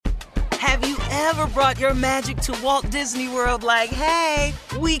Have you ever brought your magic to Walt Disney World like, hey,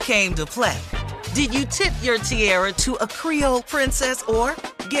 we came to play? Did you tip your tiara to a Creole princess or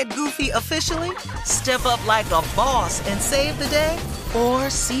get goofy officially? Step up like a boss and save the day? Or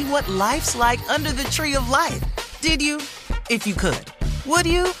see what life's like under the tree of life? Did you? If you could. Would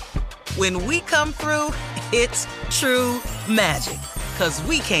you? When we come through, it's true magic. 'Cause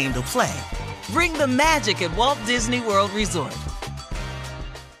we came to play. Bring the magic at Walt Disney World Resort.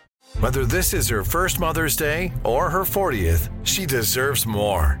 Whether this is her first Mother's Day or her 40th, she deserves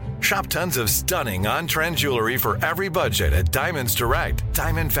more. Shop tons of stunning on-trend jewelry for every budget at Diamonds Direct.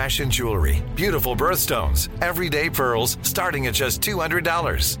 Diamond fashion jewelry, beautiful birthstones, everyday pearls starting at just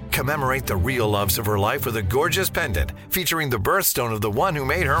 $200. Commemorate the real loves of her life with a gorgeous pendant featuring the birthstone of the one who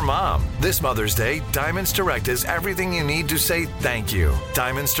made her mom. This Mother's Day, Diamonds Direct is everything you need to say thank you.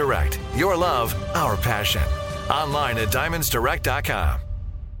 Diamonds Direct. Your love, our passion. Online at diamondsdirect.com.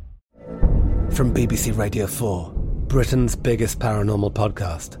 From BBC Radio 4, Britain's biggest paranormal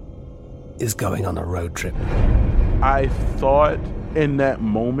podcast is going on a road trip. I thought in that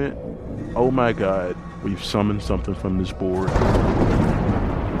moment, oh my God, we've summoned something from this board.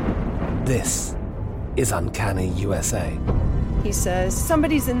 This is Uncanny USA. He says,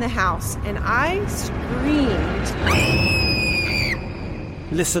 somebody's in the house, and I screamed.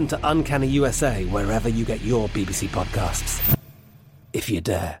 Listen to Uncanny USA wherever you get your BBC podcasts, if you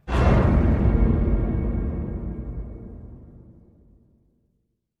dare.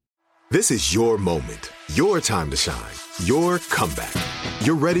 This is your moment, your time to shine, your comeback.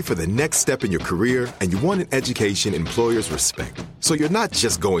 You're ready for the next step in your career, and you want an education employers respect. So you're not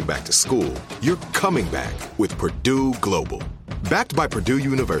just going back to school, you're coming back with Purdue Global. Backed by Purdue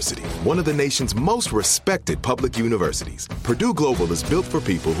University, one of the nation's most respected public universities, Purdue Global is built for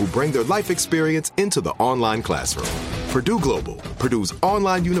people who bring their life experience into the online classroom. Purdue Global, Purdue's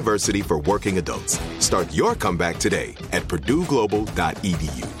online university for working adults. Start your comeback today at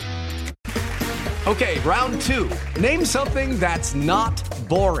purdueglobal.edu. Okay, round two. Name something that's not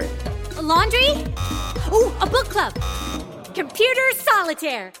boring. A laundry? Ooh, a book club. Computer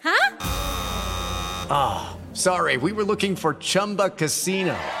solitaire, huh? Ah, sorry, we were looking for Chumba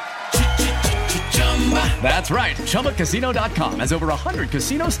Casino. That's right, ChumbaCasino.com has over 100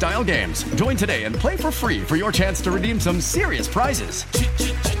 casino-style games. Join today and play for free for your chance to redeem some serious prizes.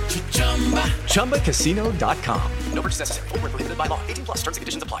 ChumbaCasino.com. No purchase necessary. Void where prohibited by law. 18+ terms and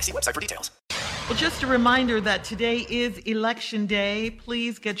conditions apply. See website for details. Well, just a reminder that today is Election Day.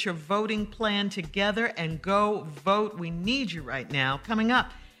 Please get your voting plan together and go vote. We need you right now. Coming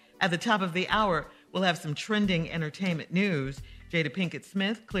up at the top of the hour, we'll have some trending entertainment news. Jada Pinkett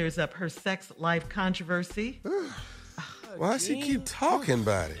Smith clears up her sex life controversy. Why does she keep talking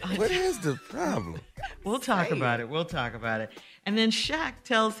about it? What is the problem? We'll talk about it. And then Shaq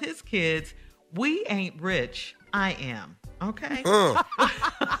tells his kids, we ain't rich, I am. Okay?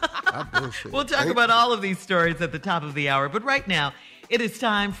 We'll talk about all of these stories at the top of the hour. But right now, it is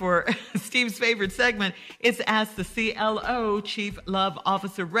time for Steve's favorite segment. It's Ask the CLO, Chief Love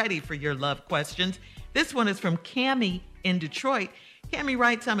Officer, ready for your love questions. This one is from Cammie in Detroit. Cammie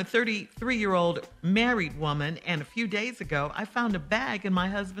writes, I'm a 33-year-old married woman, and a few days ago, I found a bag in my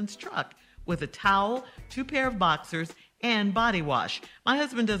husband's truck with a towel, 2 pair of boxers, and body wash. My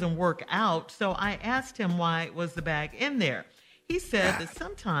husband doesn't work out, so I asked him why was the bag in there. He said that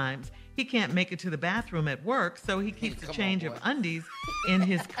sometimes he can't make it to the bathroom at work, so he keeps a change of undies in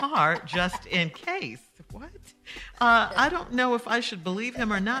his car just in case. What? I don't know if I should believe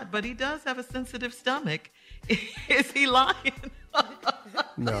him or not, but he does have a sensitive stomach. Is he lying?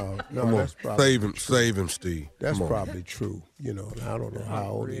 No, that's probably save him, Steve. That's probably true. You know, I don't know how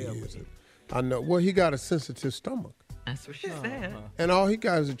old he is. I know. Well, he got a sensitive stomach. That's what she said. And all he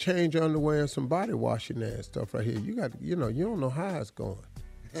got is a change of underwear and some body washing and stuff right here. You got, you don't know how it's going.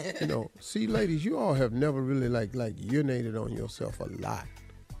 See, ladies, you all have never really like urinated on yourself a lot.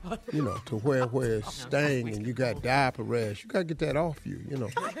 To where it's staying and you got diaper rash. You got to get that off you,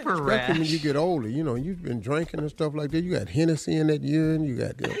 Diaper rash. Especially when you get older, you've been drinking and stuff like that. You got Hennessy in that urine. You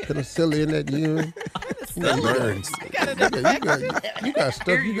got penicillin in that urine. You got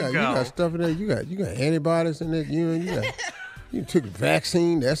stuff. You got stuff in there. You got antibiotics in that urine. You took a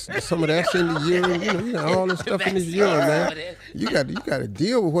vaccine. That's some of that's in the urine. You got all this stuff in this urine, man. You got to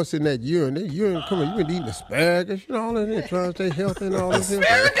deal with what's in that urine. That urine, come on, you been eating asparagus, all that in trying to stay healthy and all this. You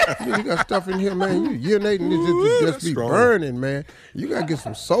got stuff in here, man. You urinating, it just be burning, man. You got to get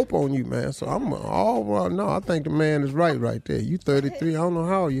some soap on you, man. So I think the man is right there. You 33. I don't know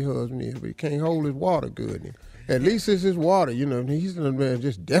how old your husband is, but he can't hold his water good. At least it's his water. You know, he's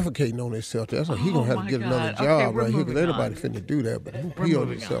just defecating on himself. That's why he's going to have to get another job right here, because anybody finna do that. But he pee on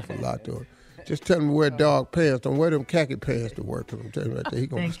himself a lot, though. Just tell him to wear dog pants. Don't wear them khaki pants to work. I'm telling you right there, he's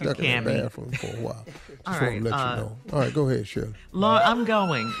going to be stuck in the bathroom for a while. Just want to let you know. All right, go ahead, Shirley. I'm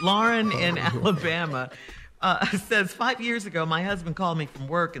going. Lauren in Alabama says, 5 years ago, my husband called me from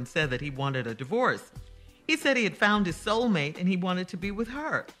work and said that he wanted a divorce. He said he had found his soulmate and he wanted to be with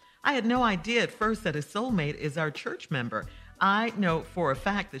her. I had no idea at first that his soulmate is our church member. I know for a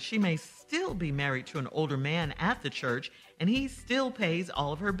fact that she may still be married to an older man at the church, and he still pays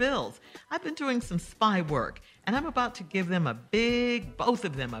all of her bills. I've been doing some spy work, and I'm about to give them both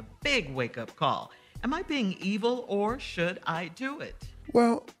of them a big wake-up call. Am I being evil, or should I do it?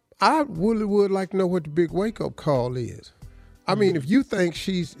 Well, I really would like to know what the big wake-up call is. I mean, if you think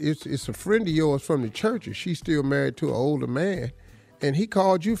it's a friend of yours from the church, and she's still married to an older man, and he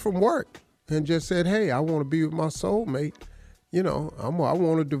called you from work and just said, hey, I want to be with my soulmate. You know, I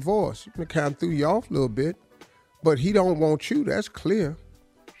want a divorce. It kind of threw you off a little bit, but he don't want you. That's clear.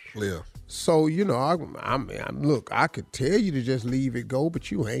 Clear. So, you know, look, I could tell you to just leave it go,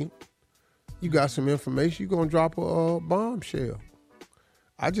 but you ain't. You got some information. You're going to drop a bombshell.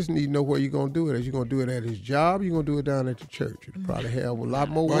 I just need to know where you're going to do it. Are you going to do it at his job? Or you going to do it down at the church? You'll probably have a lot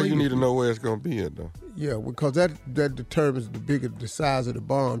more. Why you need to know where it's going to be at, though? Yeah, because that determines the size of the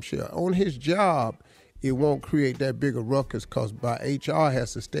bombshell. On his job, it won't create that bigger ruckus because HR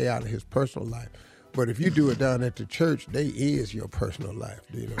has to stay out of his personal life. But if you do it down at the church, they is your personal life.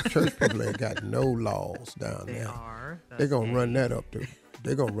 You know, church people ain't got no laws down there. They're gonna run that up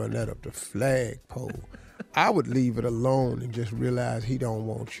the flagpole. I would leave it alone and just realize he don't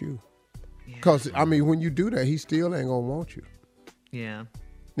want you. Because, I mean, when you do that, he still ain't going to want you. Yeah.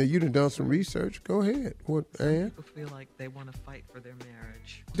 Now, you done some research. Go ahead. What, Ann? People feel like they want to fight for their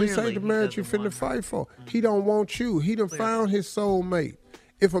marriage. This ain't the marriage you finna fight for. He don't want you. He done found his soulmate.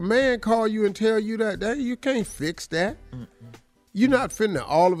 If a man call you and tell you that you can't fix that. Mm-mm. You're not finna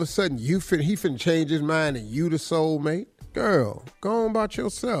all of a sudden, he finna change his mind and you the soulmate. Girl, go on about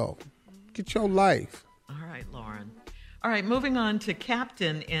yourself. Get your life. All right, Lauren. All right, moving on to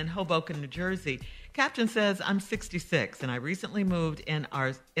Captain in Hoboken, New Jersey. Captain says, I'm 66 and I recently moved in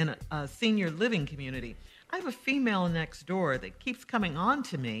a senior living community. I have a female next door that keeps coming on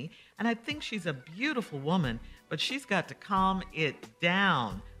to me, and I think she's a beautiful woman, but she's got to calm it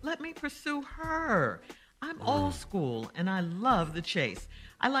down. Let me pursue her. I'm old school and I love the chase.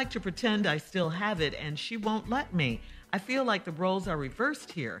 I like to pretend I still have it and she won't let me. I feel like the roles are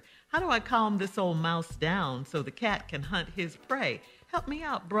reversed here. How do I calm this old mouse down so the cat can hunt his prey? Help me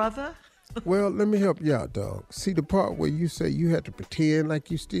out, brother. Well, let me help you out, dog. See the part where you say you have to pretend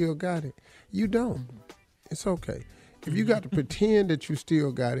like you still got it? You don't. It's okay. If you got to pretend that you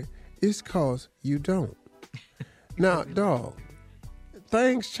still got it, it's because you don't. Now, dog,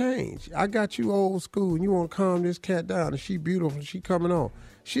 things change. I got you old school and you want to calm this cat down and she beautiful and she coming on.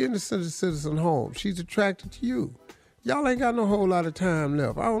 She in the citizen home. She's attracted to you. Y'all ain't got no whole lot of time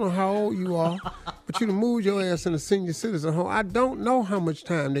left. I don't know how old you are, but you done moved your ass in a senior citizen home. I don't know how much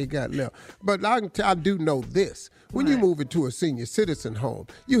time they got left, but I do know this. When you move into a senior citizen home,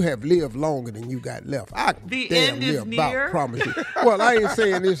 you have lived longer than you got left. I can damn near about promise you. Well, I ain't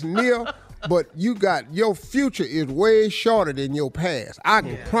saying it's near, but your future is way shorter than your past. I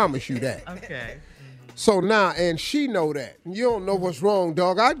can promise you that. Okay. So now, and she know that. You don't know what's wrong,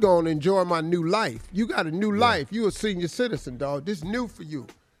 dog. I'd go and enjoy my new life. You got a new life. You a senior citizen, dog. This new for you.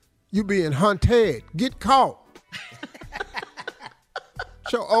 You being hunted. Get caught.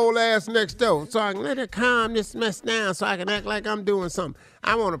 Your old ass next door. So I can let her calm this mess down so I can act like I'm doing something.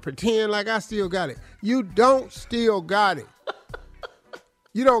 I want to pretend like I still got it. You don't still got it.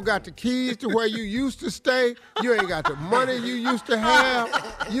 You don't got the keys to where you used to stay. You ain't got the money you used to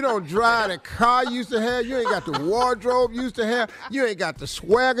have. You don't drive the car you used to have. You ain't got the wardrobe you used to have. You ain't got the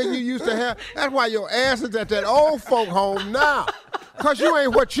swagger you used to have. That's why your ass is at that old folk home now. Because you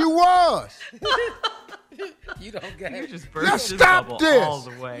ain't what you was. You don't got it. Just now stop this. All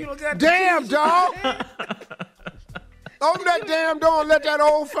the way. Damn, dog. Open that damn door and let that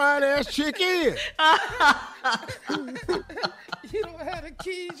old fine ass chick in. You don't have the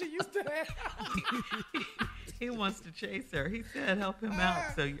keys you used to have. He wants to chase her. He said help him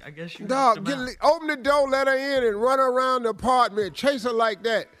out, so I guess you dog, open the door, let her in, and run around the apartment. Chase her like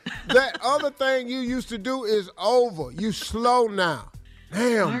that. That other thing you used to do is over. You slow now.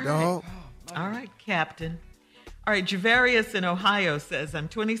 Damn, dog. All right, Captain. All right, Javarius in Ohio says, I'm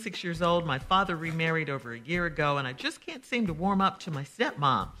 26 years old. My father remarried over a year ago, and I just can't seem to warm up to my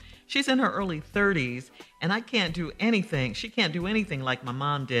stepmom. She's in her early 30s, and I can't do anything. She can't do anything like my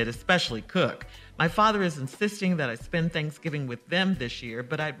mom did, especially cook. My father is insisting that I spend Thanksgiving with them this year,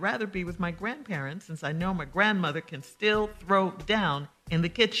 but I'd rather be with my grandparents since I know my grandmother can still throw down in the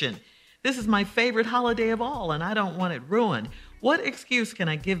kitchen. This is my favorite holiday of all, and I don't want it ruined. What excuse can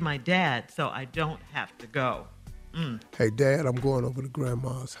I give my dad so I don't have to go? Hey, Dad, I'm going over to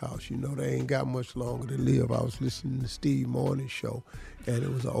Grandma's house. You know, they ain't got much longer to live. I was listening to Steve Morning show, and it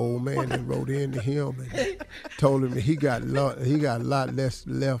was an old man that wrote in to him and told him that he got a lot less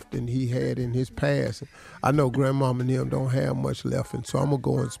left than he had in his past. I know Grandmama and them don't have much left, and so I'm going to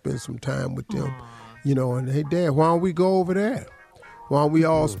go and spend some time with them. You know, and hey, Dad, why don't we go over there? Why don't we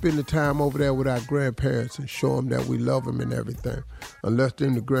all spend the time over there with our grandparents and show them that we love them and everything? Unless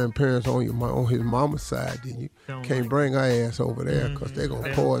them the grandparents on his mama's side, then you can't bring her ass over there because they're going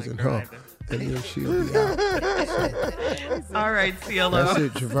to poison her. And then she'll be out. So, all right, CLO. That's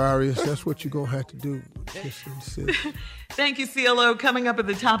it, Javarius. That's what you're going to have to do. Thank you, CLO. Coming up at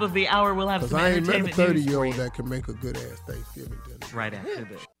the top of the hour, we'll have some entertainment news. I ain't met a 30-year-old that can make a good-ass Thanksgiving dinner. Right after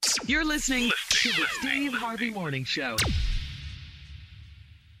this. You're listening to the Steve Harvey Morning Show.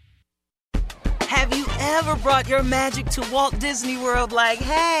 Have you ever brought your magic to Walt Disney World like,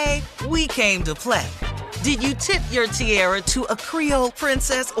 hey, we came to play? Did you tip your tiara to a Creole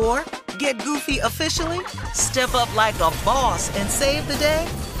princess or get goofy officially? Step up like a boss and save the day?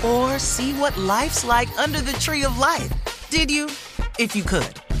 Or see what life's like under the tree of life? Did you? If you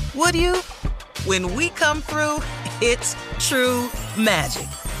could. Would you? When we come through, it's true magic.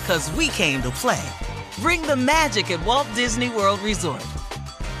 'Cause we came to play. Bring the magic at Walt Disney World Resort.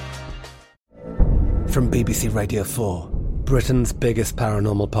 From BBC Radio 4, Britain's biggest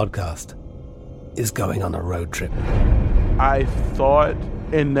paranormal podcast is going on a road trip. I thought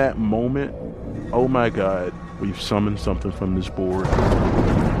in that moment, oh my God, we've summoned something from this board.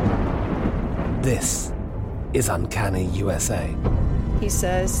 This is Uncanny USA. He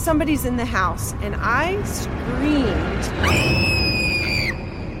says, somebody's in the house, and I screamed.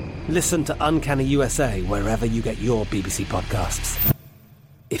 Listen to Uncanny USA wherever you get your BBC podcasts,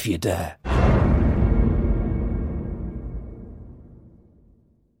 if you dare.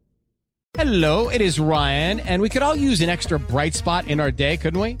 Hello, it is Ryan, and we could all use an extra bright spot in our day,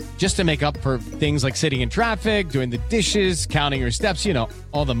 couldn't we? Just to make up for things like sitting in traffic, doing the dishes, counting your steps, you know,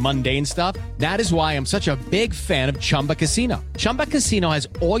 all the mundane stuff. That is why I'm such a big fan of Chumba Casino. Chumba Casino has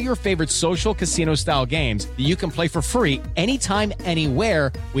all your favorite social casino-style games that you can play for free anytime,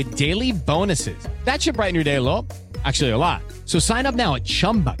 anywhere with daily bonuses. That should brighten your day a little. Actually, a lot. So sign up now at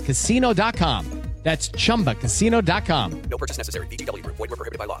ChumbaCasino.com. That's ChumbaCasino.com. No purchase necessary. VGW Group. Void where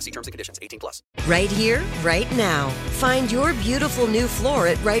prohibited by law. See terms and conditions. 18+. Right here, right now. Find your beautiful new floor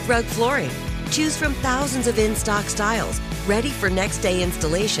at Right Rug Flooring. Choose from thousands of in-stock styles, ready for next day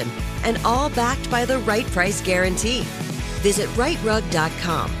installation, and all backed by the right price guarantee. Visit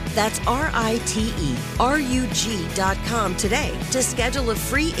rightrug.com. That's RITERUG.com today to schedule a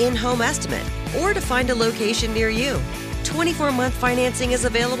free in-home estimate or to find a location near you. 24-month financing is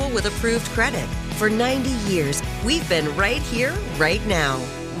available with approved credit. For 90 years, we've been right here, right now.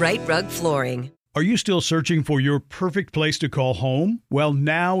 Right Rug Flooring. Are you still searching for your perfect place to call home? Well,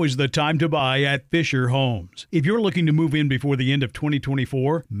 now is the time to buy at Fisher Homes. If you're looking to move in before the end of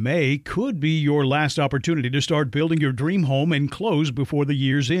 2024, May could be your last opportunity to start building your dream home and close before the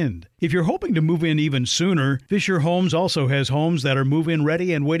year's end. If you're hoping to move in even sooner, Fisher Homes also has homes that are move-in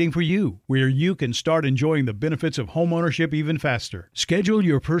ready and waiting for you, where you can start enjoying the benefits of homeownership even faster. Schedule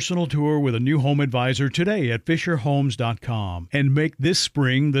your personal tour with a new home advisor today at FisherHomes.com and make this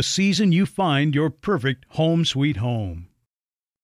spring the season you find your perfect home sweet home.